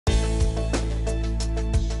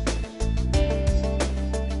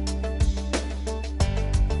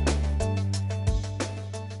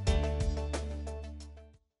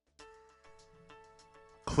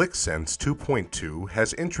Qlik Sense 2.2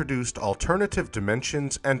 has introduced alternative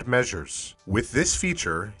dimensions and measures. With this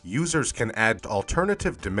feature, users can add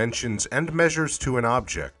alternative dimensions and measures to an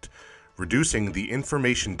object, reducing the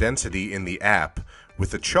information density in the app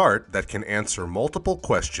with a chart that can answer multiple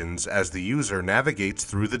questions as the user navigates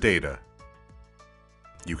through the data.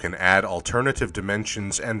 You can add alternative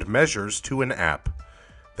dimensions and measures to an app.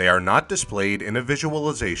 They are not displayed in a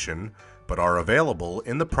visualization, but are available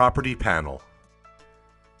in the property panel.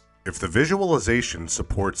 If the visualization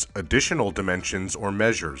supports additional dimensions or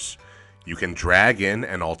measures, you can drag in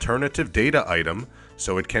an alternative data item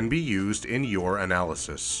so it can be used in your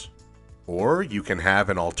analysis. Or you can have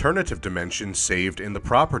an alternative dimension saved in the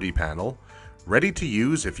property panel, ready to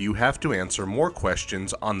use if you have to answer more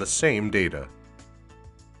questions on the same data.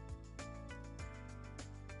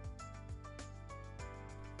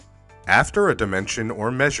 After a dimension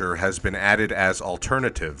or measure has been added as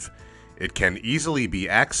alternative, it can easily be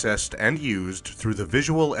accessed and used through the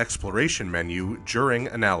Visual Exploration menu during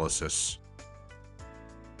analysis.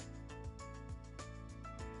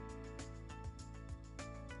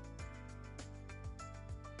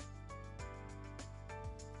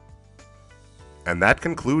 And that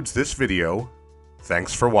concludes this video.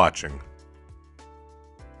 Thanks for watching.